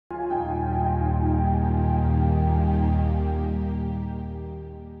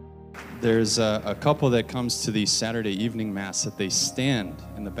there's a couple that comes to the Saturday evening Mass that they stand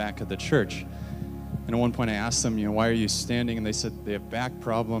in the back of the church. And at one point I asked them, why are you standing? And they said they have back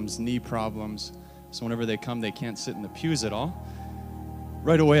problems, knee problems. So whenever they come, they can't sit in the pews at all.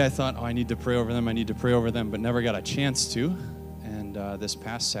 Right away I thought, I need to pray over them, but never got a chance to. And this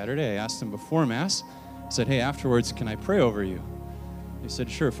past Saturday I asked them before Mass, I said, hey, afterwards, can I pray over you? He said,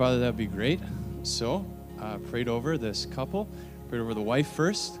 sure, Father, that'd be great. So prayed over this couple, prayed over the wife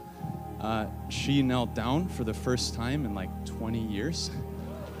first. She knelt down for the first time in like 20 years,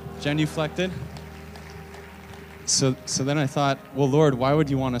 genuflected. So then I thought, well, Lord, why would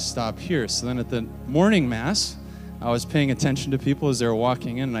you want to stop here? So then at the morning Mass, I was paying attention to people as they were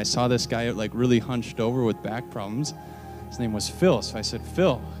walking in, and I saw this guy like really hunched over with back problems. His name was Phil. So I said,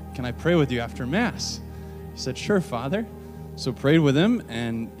 Phil, can I pray with you after Mass? He said, sure, Father. So prayed with him,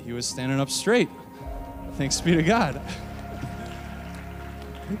 and he was standing up straight. Thanks be to God.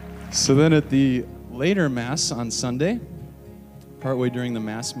 So then at the later Mass on Sunday, partway during the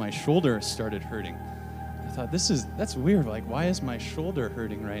Mass, my shoulder started hurting. I thought, that's weird. Like, why is my shoulder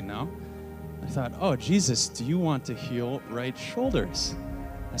hurting right now? I thought, oh, Jesus, do you want to heal right shoulders?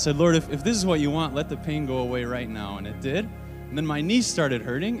 I said, Lord, if this is what you want, let the pain go away right now. And it did. And then my knee started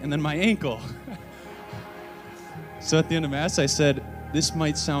hurting, and then my ankle. So at the end of Mass, I said, this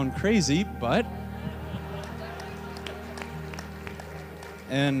might sound crazy, but...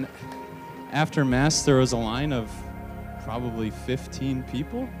 And after Mass, there was a line of probably 15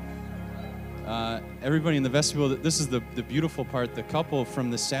 people. Everybody in the vestibule, this is the beautiful part, the couple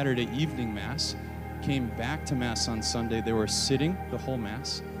from the Saturday evening Mass came back to Mass on Sunday. They were sitting the whole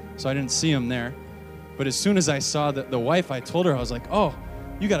Mass, so I didn't see them there. But as soon as I saw the wife, I told her, I was like, oh,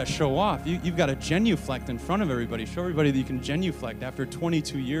 you got to show off. You've got to genuflect in front of everybody. Show everybody that you can genuflect after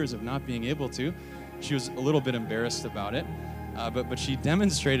 22 years of not being able to. She was a little bit embarrassed about it, but she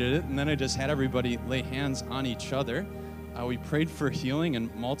demonstrated it, and then I just had everybody lay hands on each other. We prayed for healing,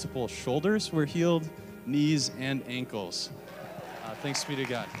 and multiple shoulders were healed, knees and ankles. Thanks be to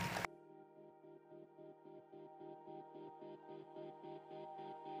God.